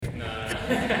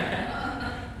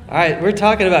All right, we're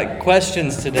talking about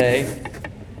questions today.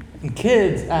 And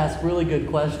kids ask really good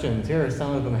questions. Here are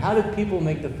some of them. How did people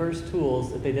make the first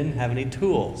tools if they didn't have any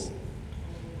tools?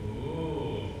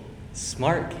 Ooh.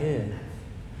 Smart kid.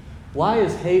 Why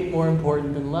is hate more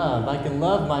important than love? I can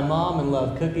love my mom and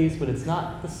love cookies, but it's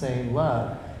not the same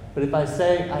love. But if I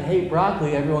say I hate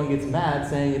broccoli, everyone gets mad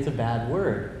saying it's a bad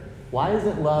word. Why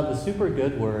isn't love a super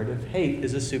good word if hate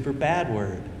is a super bad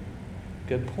word?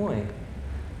 Good point.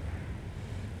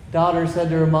 Daughter said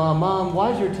to her mom, "Mom,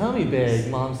 why is your tummy big?"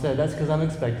 Mom said, "That's because I'm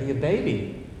expecting a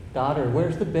baby." Daughter,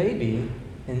 "Where's the baby?"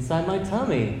 "Inside my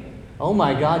tummy." "Oh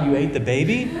my God, you ate the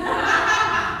baby?"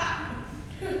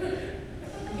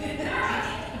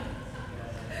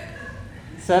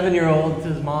 7-year-old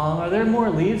says, "Mom, are there more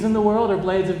leaves in the world or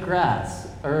blades of grass?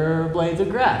 Or blades of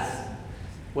grass?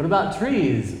 What about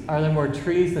trees? Are there more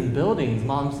trees than buildings?"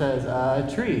 Mom says,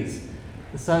 trees.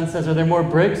 The son says, "Are there more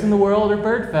bricks in the world or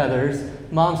bird feathers?"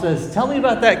 Mom says, "Tell me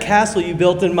about that castle you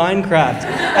built in Minecraft.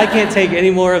 I can't take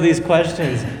any more of these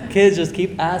questions." Kids just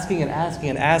keep asking and asking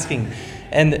and asking.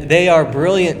 And they are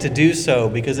brilliant to do so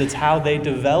because it's how they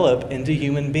develop into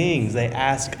human beings. They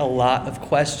ask a lot of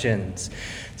questions.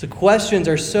 So questions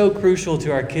are so crucial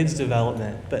to our kids'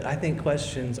 development, but I think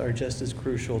questions are just as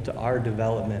crucial to our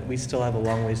development. We still have a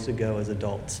long ways to go as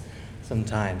adults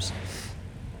sometimes.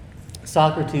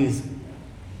 Socrates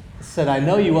said, "I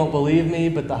know you won't believe me,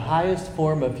 but the highest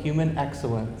form of human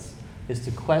excellence is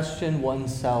to question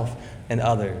oneself and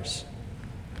others."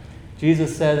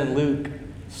 Jesus said in Luke,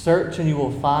 "Search and you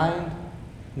will find,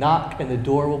 knock and the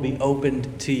door will be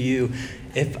opened to you."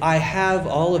 If I have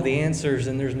all of the answers,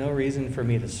 then there's no reason for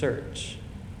me to search.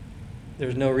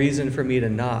 There's no reason for me to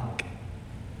knock.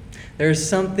 There's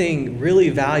something really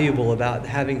valuable about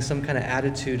having some kind of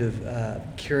attitude of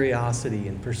curiosity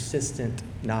and persistent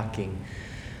knocking.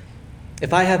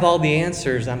 If I have all the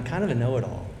answers, I'm kind of a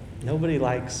know-it-all. Nobody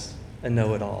likes a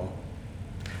know-it-all.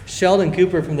 Sheldon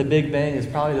Cooper from The Big Bang is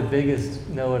probably the biggest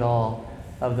know-it-all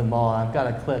of them all. I've got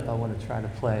a clip I want to try to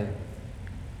play,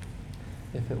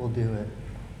 if it will do it.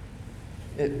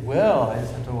 It will. I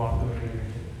just have to walk over here.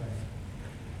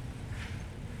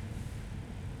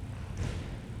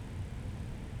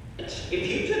 If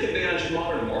you took advantage of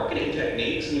modern marketing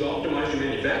techniques and you optimized your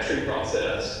manufacturing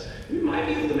process, you might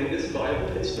be able to make this a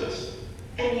viable business.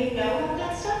 And you know all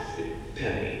that stuff?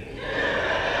 Penny.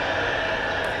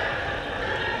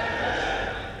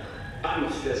 I'm a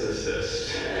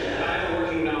physicist. I have a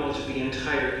working knowledge of the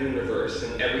entire universe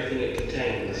and everything it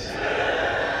contains.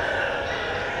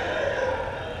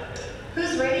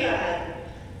 Who's Radiohead?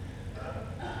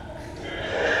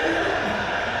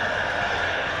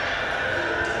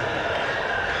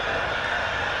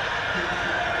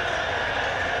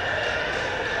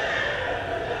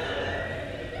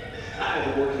 I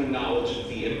have a working knowledge of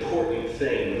the important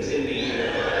things in the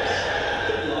universe.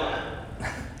 Good luck.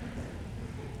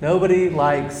 Nobody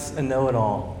likes a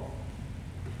know-it-all.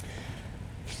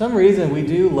 For some reason, we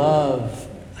do love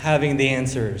having the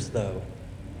answers, though.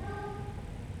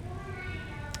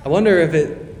 I wonder if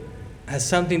it has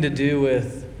something to do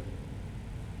with,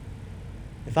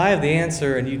 if I have the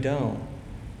answer and you don't,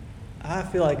 I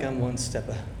feel like I'm one step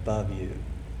above you.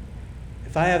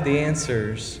 If I have the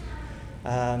answers,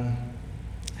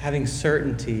 having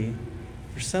certainty,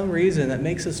 for some reason, that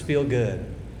makes us feel good.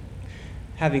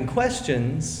 Having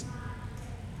questions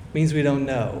means we don't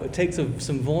know. It takes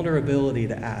some vulnerability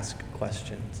to ask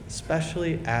questions,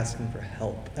 especially asking for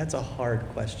help. That's a hard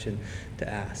question to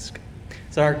ask.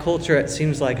 So our culture, it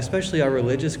seems like, especially our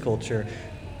religious culture,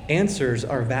 answers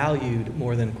are valued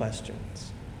more than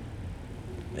questions.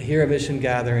 Here at Mission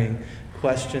Gathering,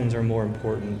 questions are more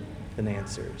important than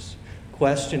answers.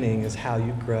 Questioning is how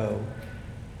you grow.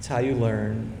 It's how you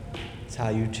learn. It's how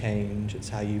you change. It's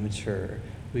how you mature.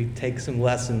 We take some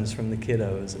lessons from the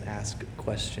kiddos and ask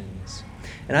questions.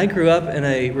 And I grew up in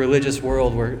a religious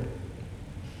world where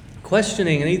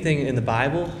questioning anything in the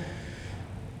Bible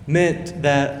meant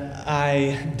that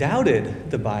I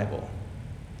doubted the Bible.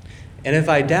 And if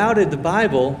I doubted the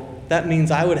Bible, that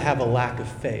means I would have a lack of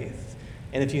faith.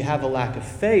 And if you have a lack of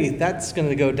faith, that's going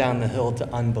to go down the hill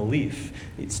to unbelief.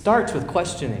 It starts with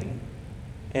questioning.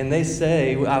 And they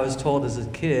say, I was told as a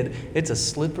kid, it's a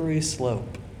slippery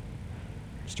slope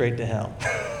straight to hell.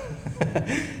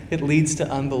 It leads to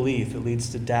unbelief. It leads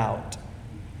to doubt.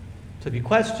 So if you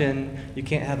question, you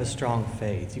can't have a strong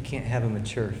faith. You can't have a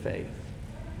mature faith.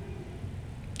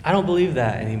 I don't believe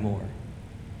that anymore.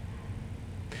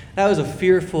 That was a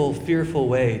fearful, fearful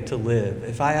way to live.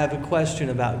 If I have a question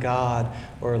about God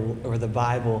or the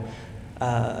Bible,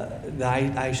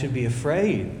 that I should be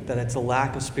afraid that it's a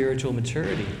lack of spiritual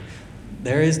maturity.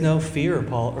 There is no fear,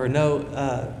 Paul, or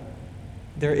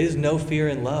there is no fear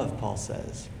in love, Paul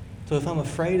says. So if I'm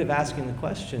afraid of asking the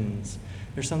questions,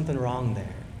 there's something wrong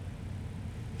there.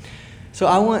 So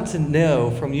I want to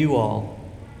know from you all,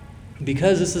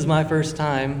 because this is my first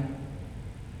time,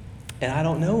 and I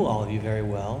don't know all of you very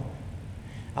well,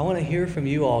 I want to hear from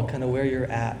you all kind of where you're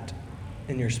at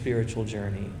in your spiritual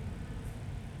journey.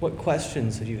 What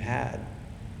questions have you had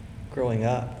growing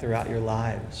up throughout your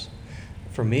lives?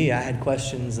 For me, I had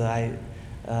questions that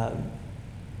I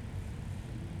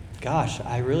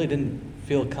really didn't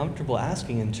feel comfortable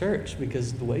asking in church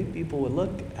because the way people would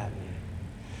look at me.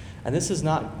 And this is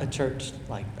not a church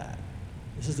like that.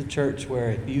 This is a church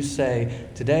where if you say,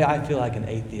 today I feel like an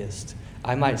atheist,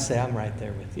 I might say I'm right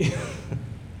there with you.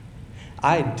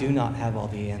 I do not have all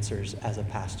the answers as a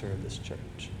pastor of this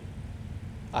church.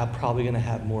 I'm probably going to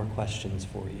have more questions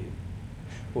for you.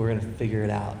 We're going to figure it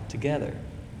out together.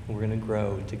 We're going to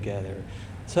grow together.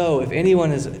 So if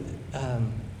anyone is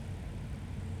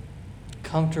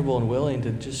comfortable and willing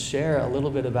to just share a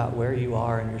little bit about where you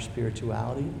are in your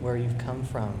spirituality, where you've come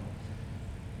from,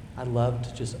 I'd love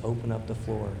to just open up the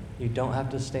floor. You don't have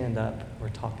to stand up or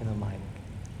talk in a mic.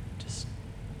 Just,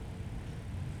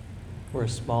 we're a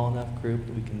small enough group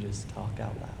that we can just talk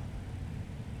out loud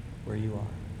where you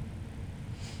are.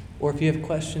 Or if you have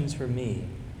questions for me, you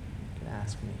can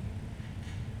ask me.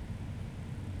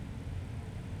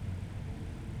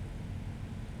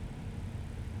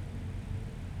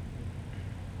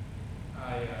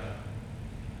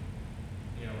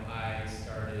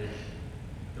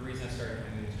 The reason I started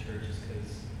coming to this church is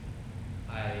because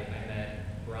I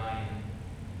met Brian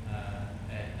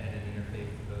at an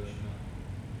interfaith devotional.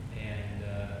 And,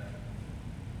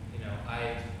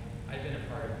 I'd been a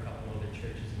part of a couple other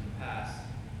churches in the past,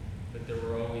 but there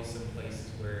were always some places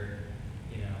where,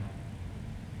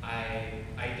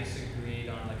 I disagreed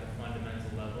on like a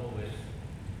fundamental level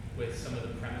with some of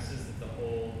the premises that the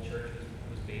whole church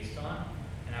was based on,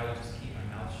 and I would just keep my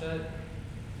mouth shut.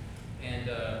 And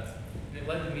it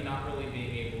led to me not really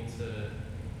being able to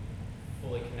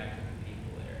fully connect with the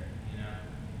people there,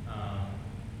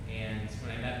 And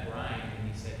when I met Brian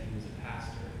and he said he was a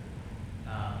pastor,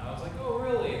 I was like, oh,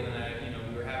 really? And then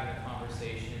we were having a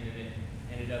conversation, and it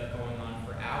ended up going on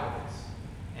for hours.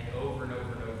 And over and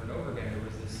over and over and over again, there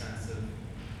was this sense of,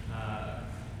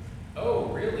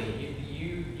 oh, really?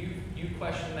 You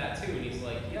questioned that too? And he's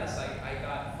like, yes, I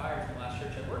got fired from the last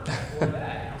church I worked at for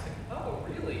that. And I was like, oh,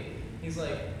 really? He's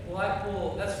like,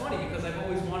 well, that's funny because I've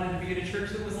always wanted to be at a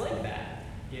church that was like that,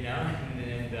 And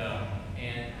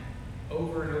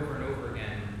over and over and over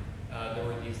again, there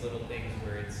were these little things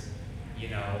where it's,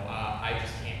 I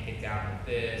just can't get down with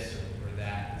this or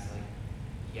that. It's like,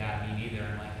 yeah, me neither.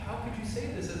 I'm like, how could you say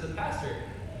this as a pastor?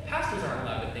 Pastors aren't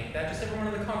allowed to think that. Just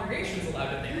everyone in the congregation is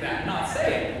allowed to think that, not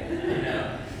say it.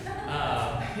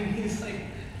 And he's like,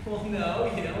 well, no,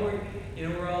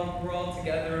 we're all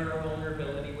together in our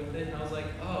vulnerability with it. And I was like,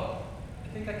 oh, I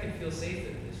think I can feel safe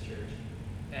in this church,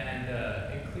 and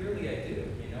clearly I do.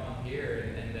 I'm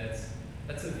here, and that's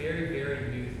a very,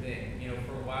 very new thing.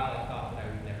 For a while I thought that I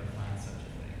would never find such a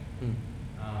thing.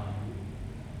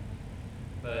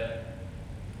 But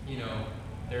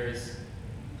there's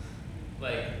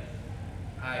like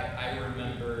I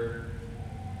remember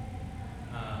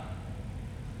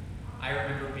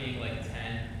being like 10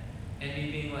 and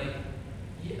me being like,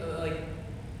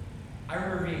 I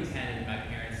remember being 10 and my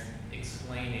parents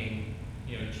explaining,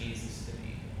 Jesus to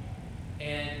me.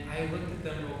 And I looked at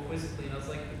them real quizzically and I was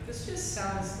like, this just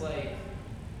sounds like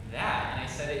that. And I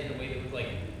said it in a way that was like,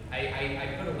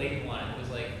 I put a label on it. It was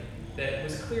like, that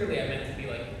was clearly I meant to be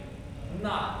like,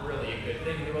 not really a good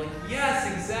thing. And they were like, yes,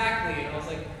 exactly. And I was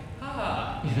like,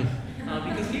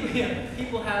 because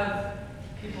people have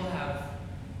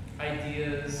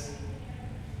ideas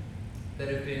that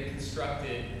have been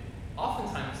constructed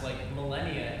oftentimes like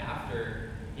millennia after,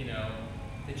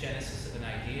 the genesis of an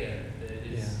idea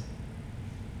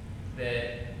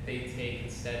that they take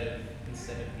instead of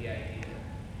the idea.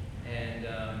 And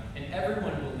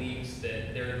everyone believes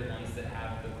that they're the ones that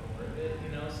have the core of it,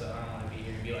 so I don't want to be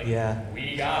here and be like,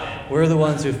 we got it. We're the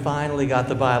ones who finally got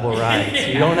the Bible right. Yeah.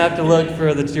 You don't have to look for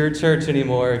your church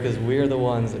anymore because we're the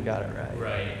ones that got it right.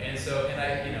 Right. And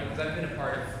because I've been a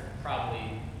part of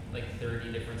probably like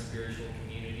 30 different spiritual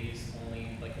communities,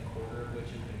 only like a quarter of which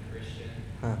have been Christian.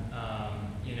 Huh.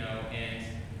 And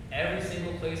every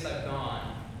single place I've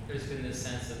gone, there's been this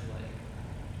sense of like,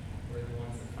 we're the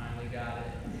ones that finally got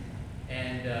it.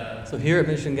 And so here at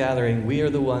Mission Gathering, we are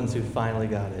the ones who finally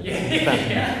got it.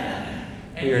 Yeah.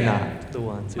 We are not the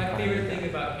ones who my finally favorite got thing it.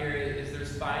 about here is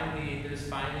there's finally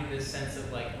this sense of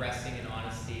like resting in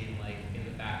honesty and like in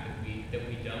the fact that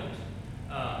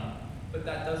but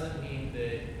that doesn't mean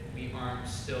that we aren't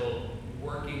still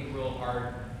working real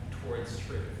hard towards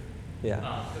truth. Yeah.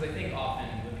 Because I think often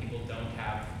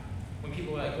when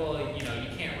people are like, well, you know,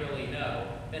 you can't really know,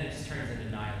 then it just turns into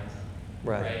nihilism.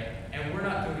 Right. And we're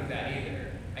not doing that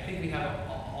either. I think we have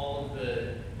all of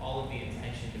the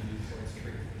intention to move towards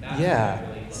truth. And that's Yeah. what I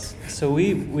really love. So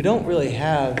we don't really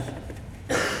have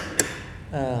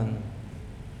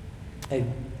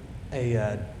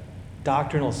a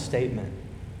doctrinal statement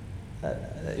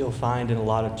that you'll find in a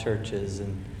lot of churches.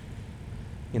 And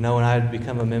you know, when I'd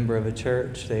become a member of a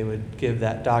church, they would give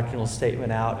that doctrinal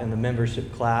statement out in the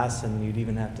membership class, and you'd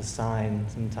even have to sign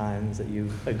sometimes that you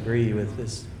agree with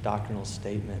this doctrinal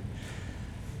statement.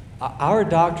 Our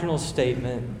doctrinal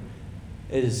statement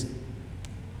is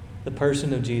the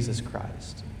person of Jesus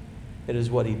Christ. It is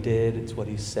what he did, it's what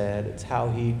he said, it's how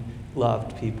he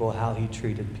loved people, how he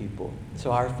treated people.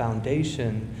 So our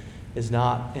foundation is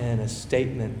not in a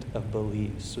statement of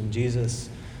beliefs. When Jesus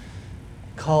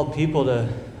called people to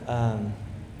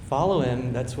follow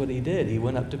him, that's what he did. He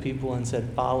went up to people and said,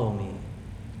 "Follow me.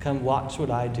 Come watch what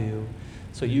I do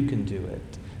so you can do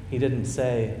it." He didn't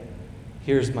say,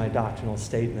 "Here's my doctrinal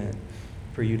statement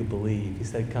for you to believe." He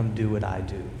said, "Come do what I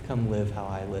do. Come live how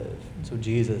I live." So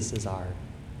Jesus is our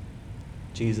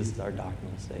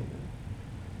doctrinal statement.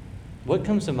 What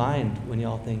comes to mind when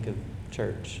y'all think of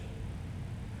church?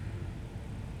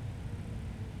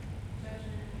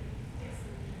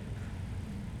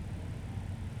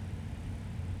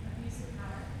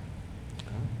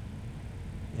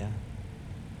 Yeah.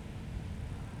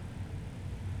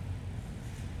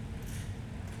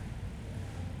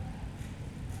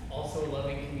 Also,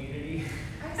 loving community.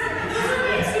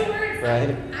 Right? I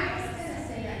was gonna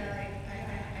say that, like,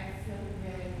 I feel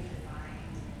really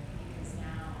redefined because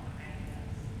now my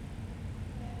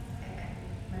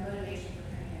motivation for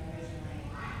coming here originally,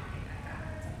 I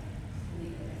got something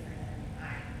completely different than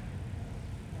I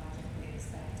logically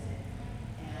expected.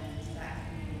 And that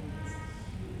community is a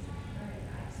huge part of it.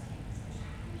 I just came to such a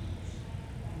huge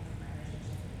point in my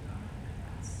relationship with God, and I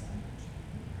got so much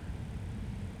more.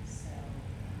 So,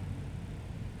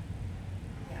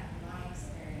 yeah, my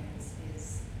experience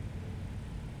is,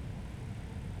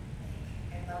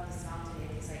 like, I love the song today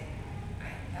because I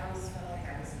always felt like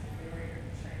I was inferior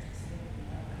in church because I didn't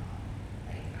know it all.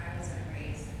 Like, I wasn't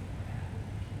raised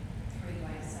through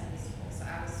going to Sunday school, so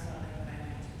I always felt like when I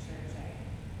went to church, I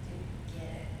didn't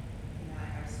get it. You know,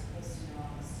 like I was supposed to know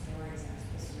all the stories, I was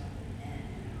supposed to know the men,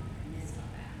 and I missed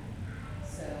all that.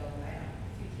 So I don't,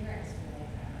 if you hear, I just feel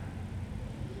like I'm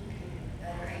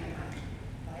bettering my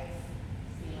life,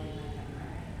 feeling like I'm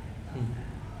learning. I love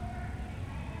that.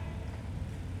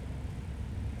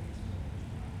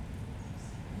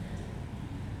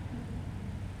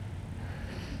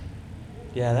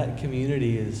 Yeah, that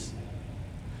community is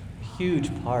a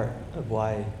huge part of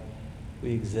why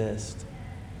we exist.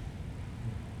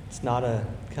 It's not a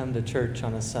come to church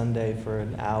on a Sunday for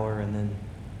an hour and then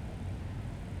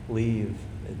leave.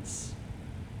 It's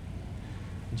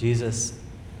Jesus,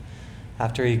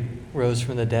 after he rose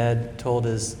from the dead, told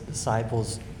his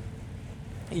disciples,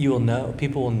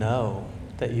 people will know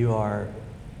that you are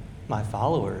my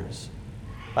followers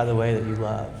by the way that you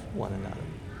love one another.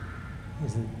 He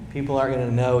said, people aren't going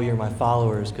to know you're my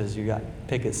followers because you got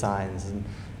picket signs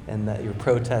and that you're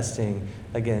protesting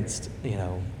against,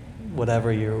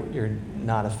 whatever you're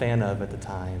not a fan of at the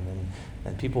time.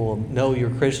 And people will know you're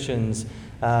Christians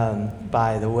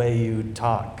by the way you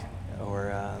talk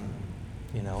or,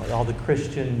 all the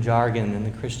Christian jargon and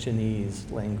the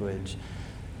Christianese language.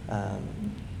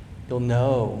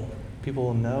 People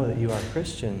will know that you are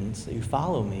Christians, that you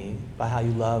follow me by how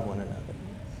you love one another.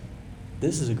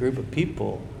 This is a group of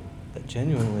people that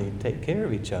genuinely take care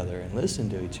of each other and listen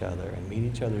to each other and meet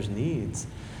each other's needs.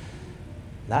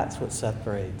 That's what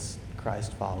separates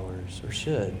Christ followers, or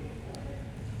should.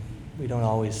 We don't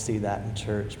always see that in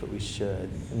church, but we should.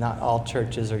 Not all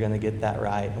churches are going to get that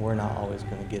right, and we're not always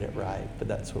going to get it right, but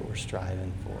that's what we're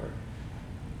striving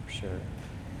for sure.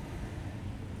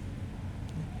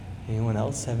 Anyone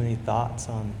else have any thoughts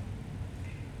on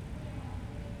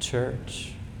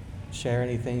church? Share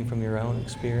anything from your own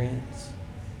experience?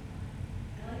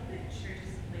 I like that church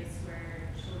is a place where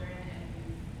children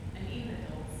and even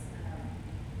adults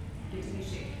get to be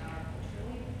shaped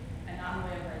counterculturally, and not in a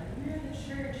way of like, we're the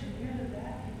church and we're the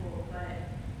bad people,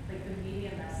 but like the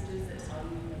media messages that tell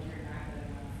you like you're not good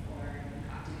enough or you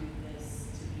have to do this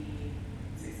to be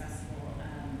successful.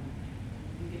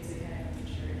 You get to kind of go to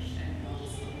church and love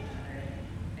each other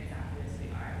exactly as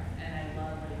we are, and I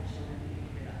love like children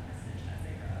being hear that message as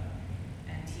they grow up.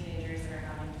 And teenagers that are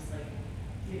having just like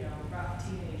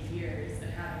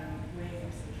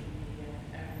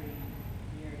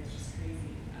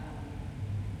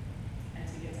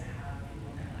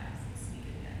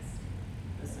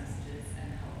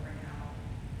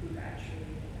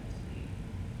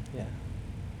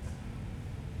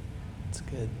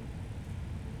That's good.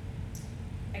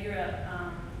 I grew up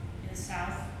in the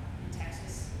South, in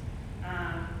Texas,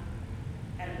 at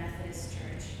a Methodist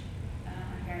church.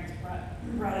 My parents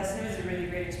brought us, and it was a really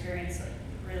great experience, like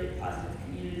really positive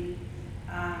community.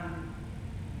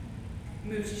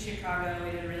 Moved to Chicago,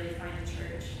 we didn't really find a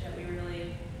church that we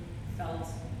really felt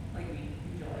like we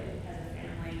enjoyed as a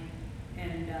family.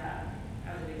 And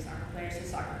I was a big soccer player, so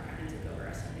soccer kind of took over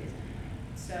our Sundays anyway.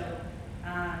 So,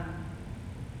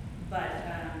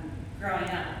 growing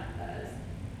up,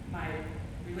 my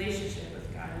relationship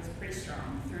with God was pretty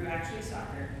strong through actually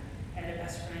soccer. I had a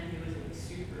best friend who was like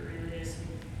super religious, and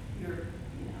we were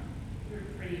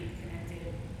pretty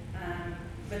connected.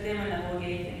 But then when the whole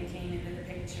gay thing came into the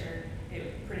picture,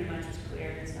 it pretty much was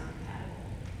clear it's not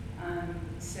compatible.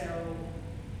 So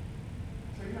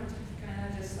pretty much kind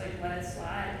of just like let it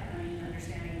slide. I mean,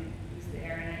 understanding who's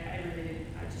there, and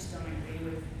I just don't agree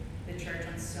with the church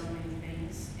on so many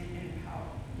things and how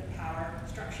the power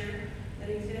structure that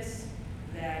exists.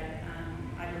 That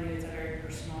I believe it's a very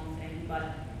personal thing, but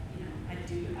I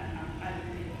believe in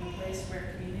a place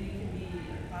where community can be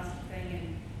a positive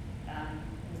thing, and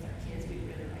with our kids, we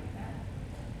really like that.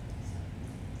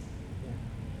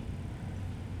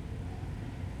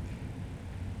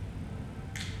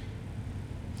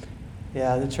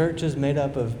 Yeah, the church is made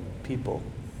up of people.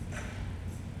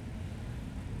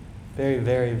 Very,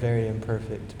 very, very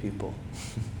imperfect people.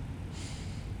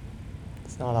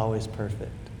 It's not always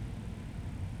perfect.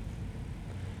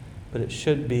 But it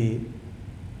should be,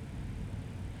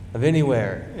 of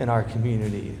anywhere in our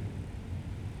community,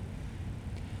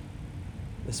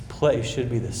 this place should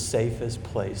be the safest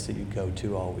place that you go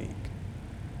to all week.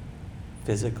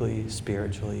 Physically,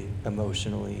 spiritually,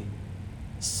 emotionally,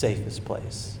 safest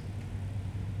place.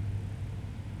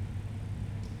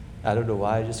 I don't know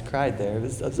why I just cried there.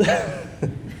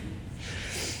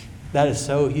 That is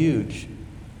so huge.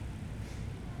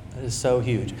 That is so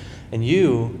huge. And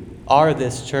you are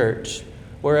this church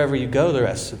wherever you go the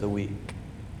rest of the week.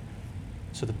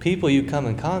 So the people you come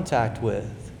in contact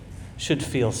with should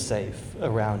feel safe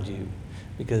around you,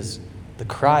 because the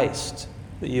Christ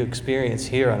that you experience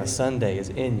here on a Sunday is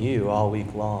in you all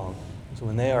week long. So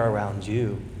when they are around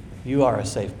you, you are a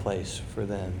safe place for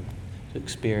them to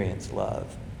experience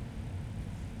love.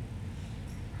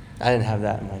 I didn't have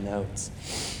that in my notes.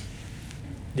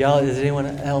 Does anyone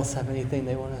else have anything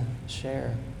they want to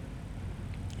share?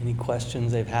 Any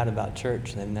questions they've had about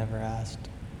church they've never asked?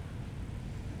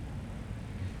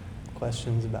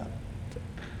 Questions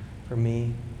for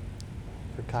me,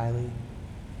 for Kylie?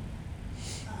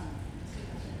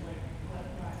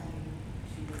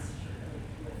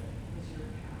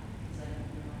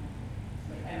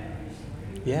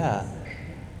 Yeah,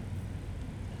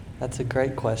 that's a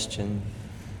great question.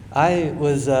 I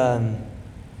was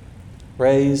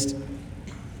raised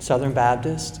Southern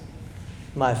Baptist.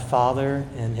 My father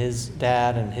and his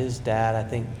dad, I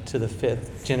think to the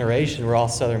 5th generation, were all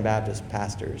Southern Baptist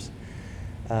pastors.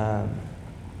 My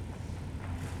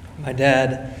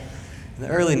dad, in the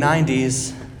early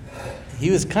 90s, he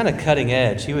was kind of cutting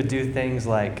edge. He would do things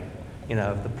like,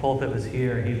 if the pulpit was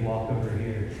here, he'd walk over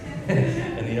here.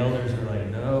 And the elders were like,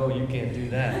 no, you can't do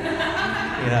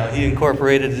that. He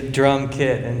incorporated a drum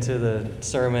kit into the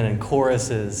sermon and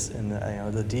choruses, and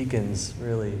the deacons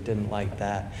really didn't like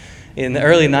that. In the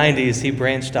early 90s, he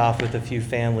branched off with a few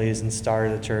families and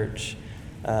started a church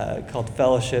called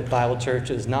Fellowship Bible Church.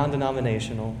 It was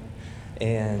non-denominational,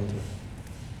 and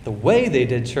the way they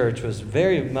did church was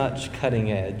very much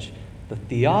cutting edge. The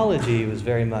theology was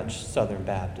very much Southern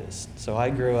Baptist. So I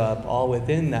grew up all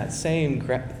within that same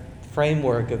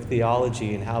framework of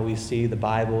theology and how we see the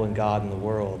Bible and God and the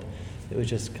world. It was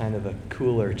just kind of a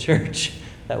cooler church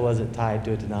that wasn't tied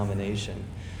to a denomination.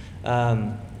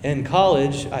 In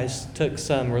college, I took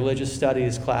some religious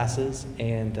studies classes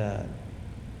and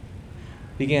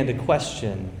began to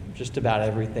question just about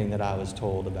everything that I was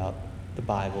told about the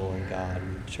Bible and God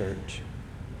and church.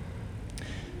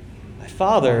 My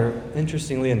father,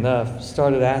 interestingly enough,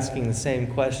 started asking the same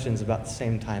questions about the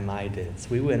same time I did. So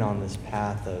we went on this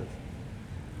path of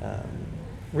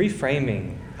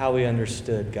reframing how we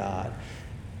understood God.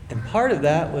 And part of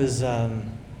that was a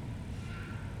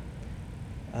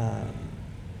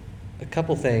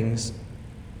couple things.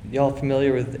 Y'all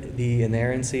familiar with the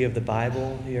inerrancy of the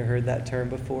Bible? You ever heard that term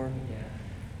before? Yeah.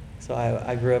 So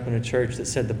I grew up in a church that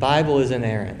said the Bible is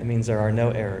inerrant. It means there are no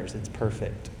errors. It's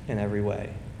perfect in every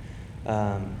way.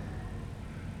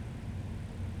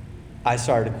 I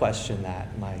started to question that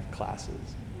in my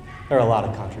classes. There are a lot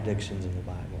of contradictions in the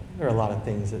Bible. There are a lot of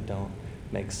things that don't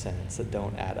make sense, that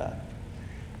don't add up.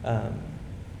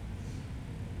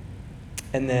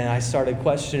 And then I started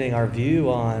questioning our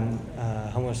view on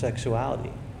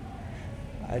homosexuality.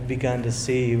 I'd begun to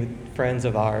see with friends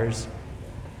of ours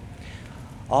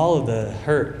all of the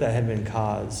hurt that had been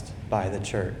caused by the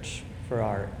church for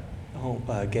our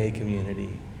gay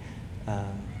community.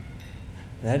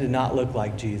 That did not look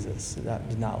like Jesus. That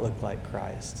did not look like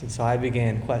Christ. And so I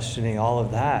began questioning all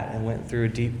of that and went through a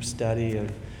deep study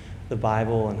of the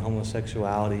Bible and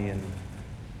homosexuality. And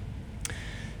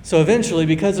so eventually,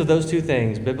 because of those two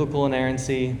things, biblical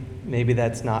inerrancy, maybe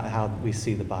that's not how we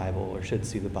see the Bible or should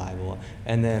see the Bible,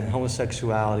 and then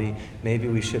homosexuality, maybe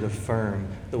we should affirm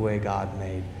the way God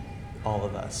made all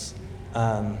of us.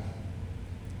 The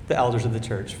elders of the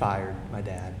church fired my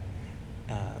dad.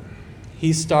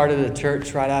 He started a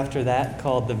church right after that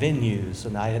called the Venues,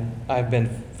 and I've been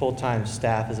full-time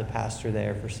staff as a pastor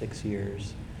there for 6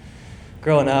 years.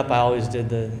 Growing up, I always did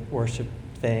the worship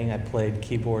thing. I played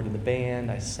keyboard in the band.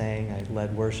 I sang. I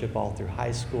led worship all through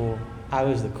high school. I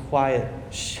was the quiet,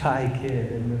 shy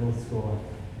kid in middle school.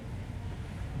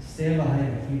 I'd stand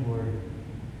behind the keyboard,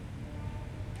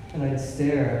 and I'd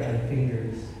stare at my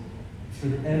fingers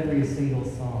for every single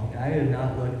song. I did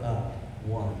not look up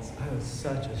once. I was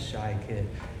such a shy kid.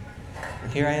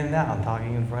 And here I am now. I'm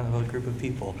talking in front of a group of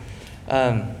people.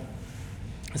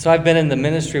 So I've been in the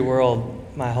ministry world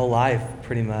my whole life,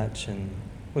 pretty much. And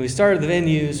when we started the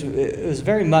Venues, it was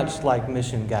very much like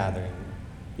Mission Gathering.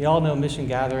 You all know Mission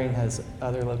Gathering has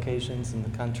other locations in the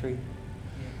country.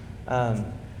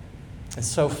 It's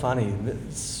so funny.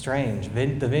 It's strange.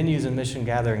 The Venues and Mission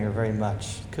Gathering are very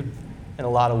much, could in a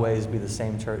lot of ways be the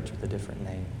same church with a different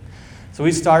name. So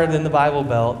we started in the Bible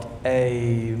Belt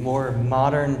a more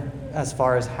modern, as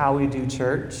far as how we do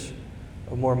church,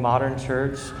 a more modern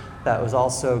church that was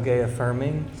also gay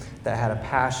affirming, that had a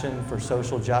passion for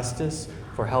social justice,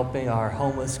 for helping our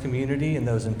homeless community and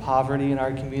those in poverty in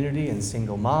our community and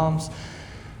single moms.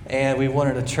 And we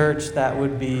wanted a church that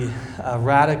would be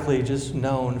radically just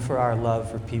known for our love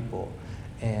for people.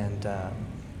 And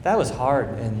that was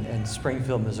hard in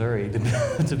Springfield, Missouri,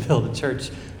 to build a church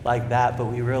like that, but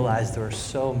we realized there were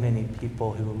so many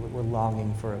people who were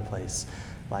longing for a place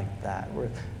like that.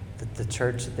 The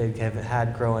church that they have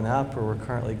had growing up or were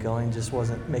currently going just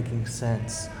wasn't making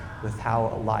sense with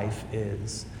how life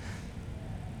is.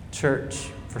 Church,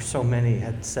 for so many,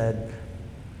 had said,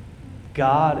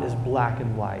 God is black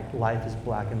and white. Life is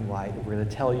black and white. We're going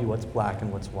to tell you what's black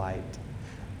and what's white.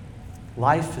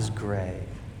 Life is gray.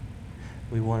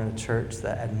 We wanted a church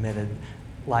that admitted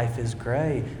life is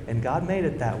gray, and God made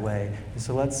it that way. And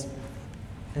so let's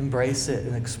embrace it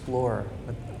and explore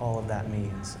what all of that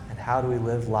means. And how do we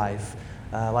live life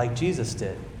like Jesus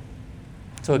did?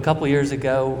 So a couple years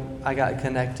ago, I got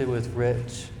connected with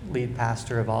Rich, lead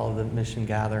pastor of all of the Mission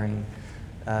Gathering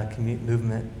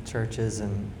movement churches,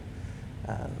 and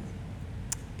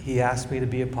he asked me to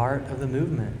be a part of the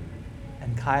movement.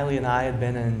 And Kylie and I had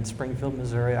been in Springfield,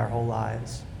 Missouri our whole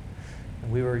lives.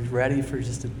 And we were ready for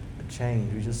just a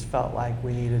change. We just felt like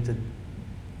we needed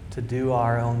to do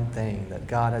our own thing, that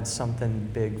God had something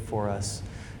big for us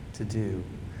to do.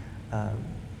 So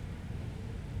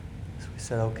we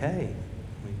said, okay.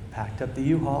 We packed up the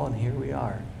U-Haul, and here we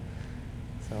are.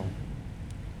 So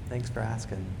thanks for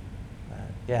asking.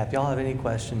 Yeah, if y'all have any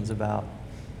questions about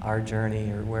our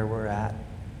journey or where we're at,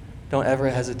 don't ever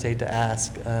hesitate to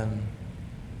ask.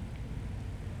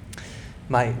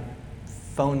 My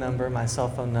phone number, my cell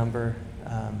phone number,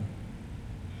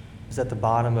 is at the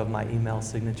bottom of my email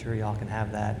signature. Y'all can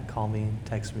have that. Call me,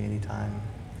 text me anytime,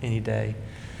 any day.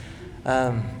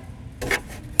 Does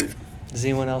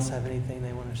anyone else have anything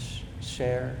they want to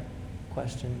share?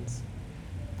 Questions?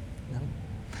 No?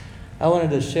 I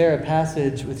wanted to share a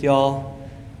passage with y'all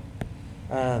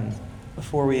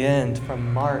before we end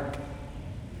from Mark.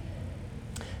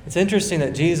 It's interesting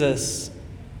that Jesus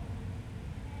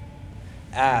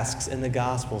asks in the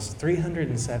Gospels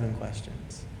 307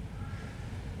 questions.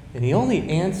 And he only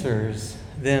answers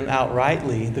them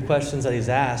outrightly, the questions that he's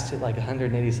asked, like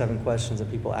 187 questions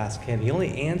that people ask him. He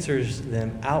only answers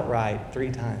them outright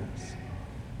 3 times.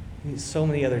 So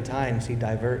many other times he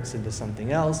diverts into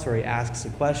something else, or he asks a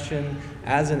question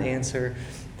as an answer.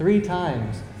 3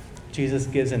 times Jesus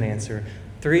gives an answer.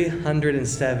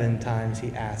 307 times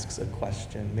he asks a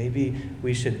question. Maybe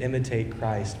we should imitate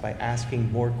Christ by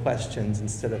asking more questions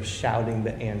instead of shouting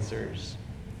the answers.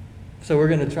 So we're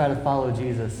going to try to follow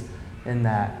Jesus in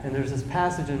that. And there's this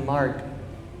passage in Mark.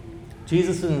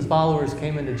 Jesus and his followers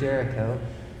came into Jericho.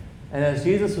 And as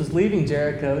Jesus was leaving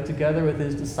Jericho together with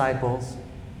his disciples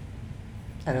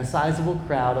and a sizable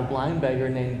crowd, a blind beggar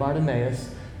named Bartimaeus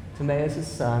Timaeus'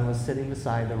 son, was sitting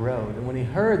beside the road. And when he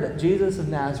heard that Jesus of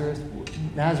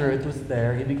Nazareth was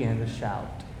there, he began to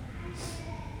shout,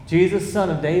 "Jesus, Son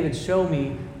of David, show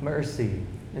me mercy."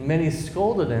 And many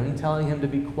scolded him, telling him to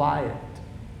be quiet.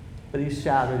 But he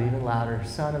shouted even louder,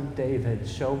 "Son of David,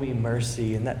 show me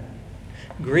mercy." And that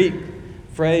Greek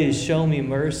phrase, "show me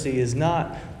mercy," is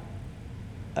not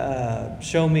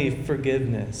show me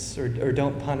forgiveness or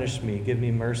don't punish me, give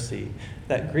me mercy.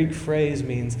 That Greek phrase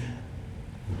means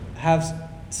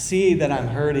see that I'm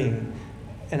hurting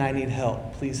and I need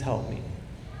help. Please help me.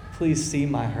 Please see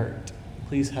my hurt.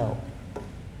 Please help.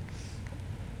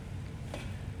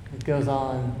 It goes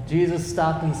on. Jesus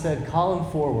stopped and said, "Call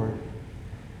him forward."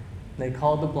 And they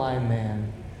called the blind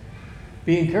man.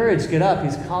 "Be encouraged, get up,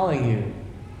 he's calling you."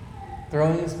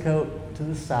 Throwing his coat to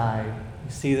the side.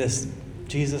 You see this,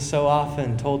 Jesus so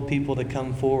often told people to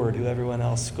come forward who everyone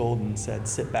else scolded and said,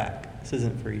 "Sit back, this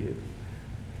isn't for you."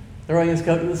 Throwing his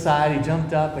coat to the side, he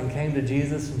jumped up and came to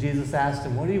Jesus, and Jesus asked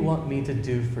him, "What do you want me to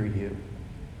do for you?"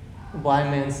 The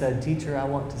blind man said, "Teacher, I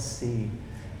want to see."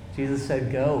 Jesus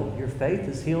said, "Go, your faith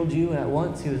has healed you." And at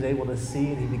once he was able to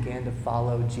see, and he began to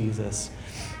follow Jesus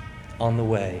on the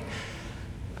way.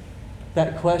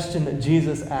 That question that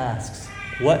Jesus asks,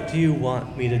 "What do you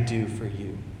want me to do for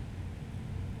you?"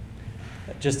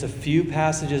 Just a few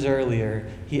passages earlier,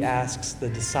 he asks the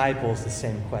disciples the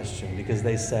same question because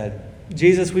they said,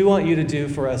 "Jesus, we want you to do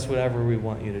for us whatever we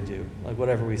want you to do," like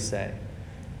whatever we say,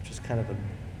 which is kind of a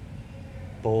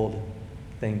bold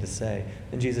thing to say.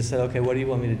 And Jesus said, "Okay, what do you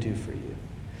want me to do for you?"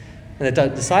 And the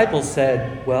disciples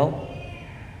said, "Well,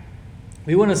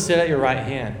 we want to sit at your right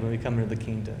hand when we come into the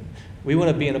kingdom. We want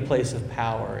to be in a place of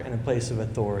power and a place of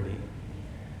authority."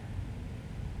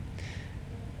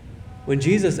 When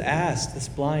Jesus asked this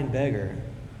blind beggar,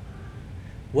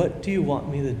 "What do you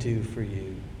want me to do for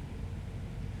you?"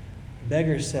 the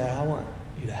beggar said, "I want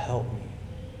you to help me.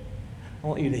 I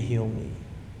want you to heal me."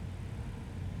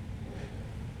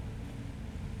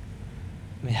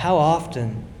 I mean, how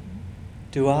often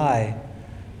do I,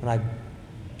 when I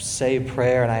say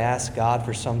prayer and I ask God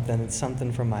for something, it's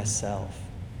something for myself?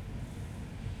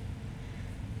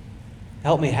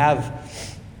 Help me have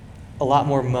a lot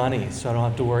more money so I don't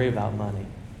have to worry about money.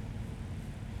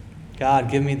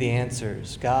 God, give me the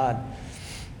answers. God,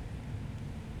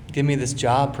 give me this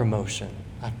job promotion.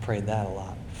 I've prayed that a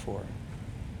lot before.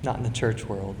 Not in the church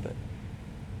world, but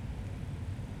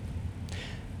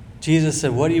Jesus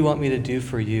said, "What do you want me to do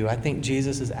for you?" I think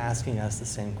Jesus is asking us the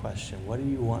same question. What do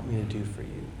you want me to do for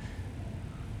you?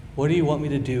 What do you want me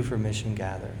to do for Mission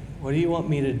Gathering? What do you want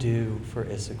me to do for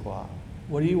Issaquah?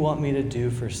 What do you want me to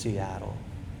do for Seattle?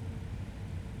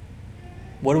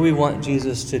 What do we want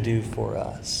Jesus to do for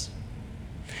us?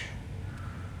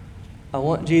 I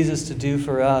want Jesus to do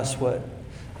for us what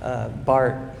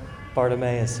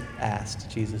Bartimaeus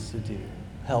asked Jesus to do.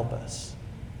 Help us.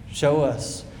 Show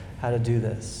us how to do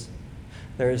this.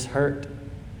 There is hurt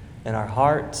in our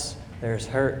hearts. There is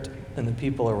hurt in the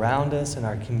people around us, in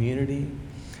our community.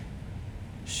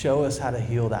 Show us how to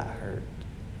heal that hurt.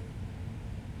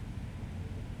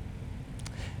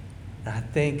 And I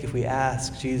think if we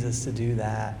ask Jesus to do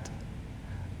that,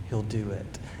 he'll do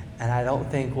it. And I don't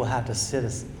think we'll have to sit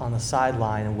on the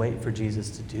sideline and wait for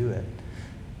Jesus to do it.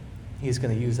 He's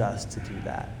going to use us to do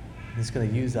that. He's going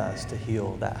to use us to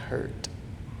heal that hurt.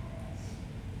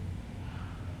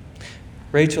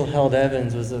 Rachel Held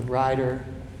Evans was a writer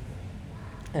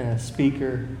and a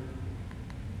speaker.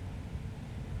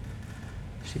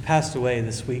 She passed away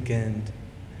this weekend.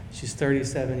 She's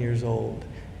 37 years old.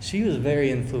 She was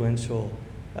very influential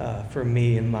for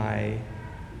me in my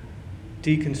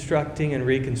deconstructing and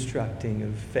reconstructing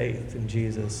of faith in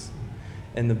Jesus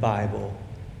and the Bible.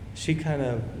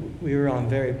 We were on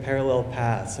very parallel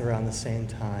paths around the same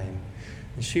time.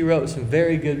 And she wrote some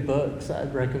very good books.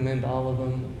 I'd recommend all of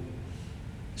them.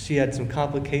 She had some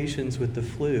complications with the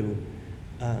flu,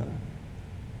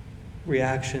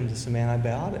 reaction to some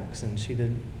antibiotics, and she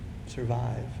didn't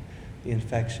survive the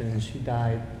infection, and she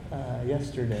died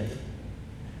yesterday.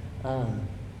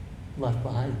 Left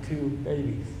behind 2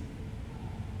 babies.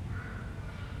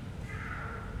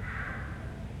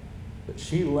 But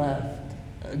she left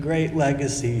a great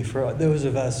legacy for those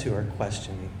of us who are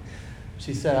questioning.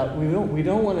 She said, we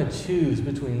don't want to choose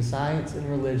between science and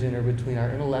religion or between our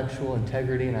intellectual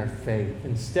integrity and our faith.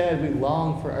 Instead, we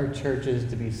long for our churches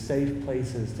to be safe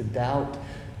places to doubt,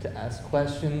 to ask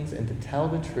questions, and to tell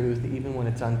the truth even when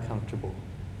it's uncomfortable.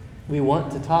 We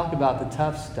want to talk about the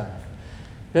tough stuff: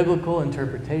 biblical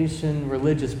interpretation,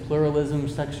 religious pluralism,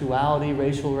 sexuality,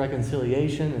 racial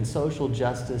reconciliation, and social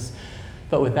justice.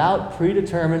 But without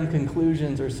predetermined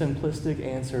conclusions or simplistic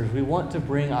answers, we want to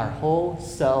bring our whole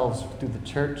selves through the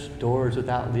church doors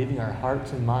without leaving our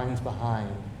hearts and minds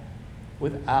behind,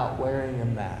 without wearing a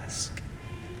mask.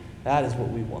 That is what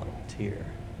we want here.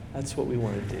 That's what we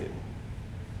want to do.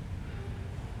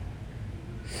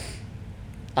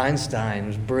 Einstein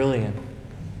was brilliant.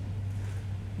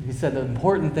 He said the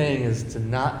important thing is to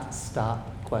not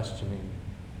stop questioning.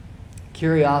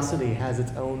 Curiosity has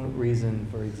its own reason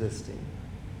for existing.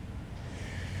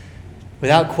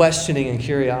 Without questioning and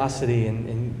curiosity, and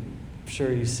I'm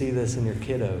sure you see this in your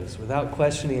kiddos, without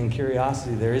questioning and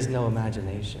curiosity, there is no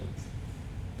imagination.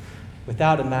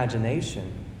 Without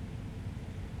imagination,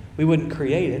 we wouldn't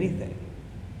create anything.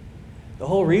 The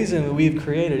whole reason we've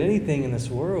created anything in this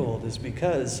world is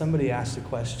because somebody asked a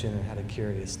question and had a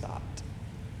curious thought.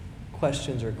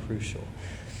 Questions are crucial.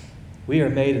 We are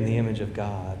made in the image of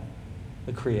God,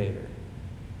 the Creator.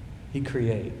 He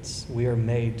creates. We are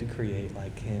made to create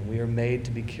like Him. We are made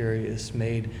to be curious,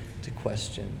 made to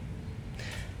question.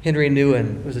 Henry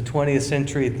Nouwen was a 20th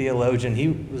century theologian. He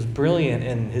was brilliant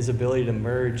in his ability to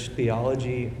merge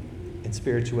theology and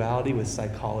spirituality with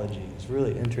psychology. It's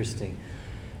really interesting.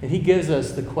 And he gives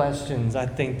us the questions I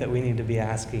think that we need to be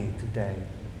asking today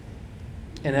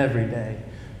and every day.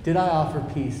 Did I offer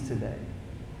peace today?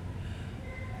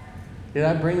 Did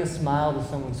I bring a smile to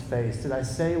someone's face? Did I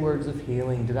say words of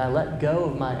healing? Did I let go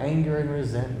of my anger and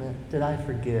resentment? Did I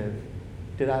forgive?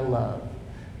 Did I love?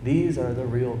 These are the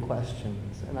real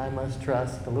questions, and I must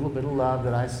trust the little bit of love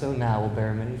that I sow now will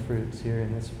bear many fruits here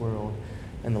in this world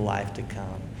and the life to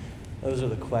come. Those are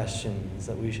the questions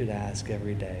that we should ask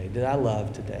every day. Did I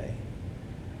love today?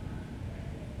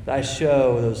 Did I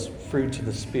show those fruits of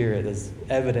the Spirit as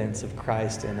evidence of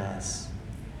Christ in us?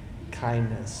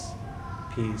 Kindness,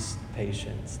 peace,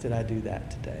 patience. Did I do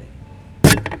that today?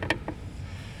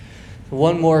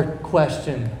 One more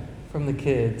question from the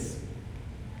kids.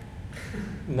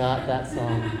 Not that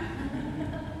song.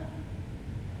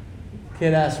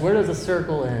 Kid asks, where does a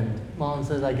circle end? Mom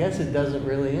says, I guess it doesn't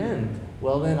really end.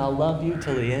 Well then, I'll love you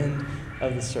till the end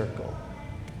of the circle.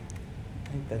 I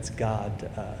think that's God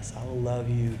to us. I will love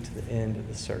you to the end of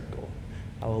the circle.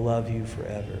 I will love you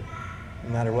forever. No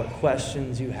matter what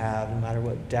questions you have, no matter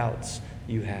what doubts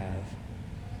you have,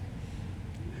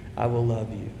 I will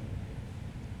love you.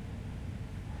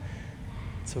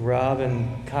 So Rob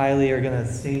and Kylie are going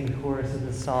to sing the chorus of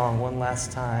this song one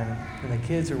last time, and the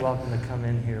kids are welcome to come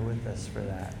in here with us for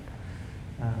that.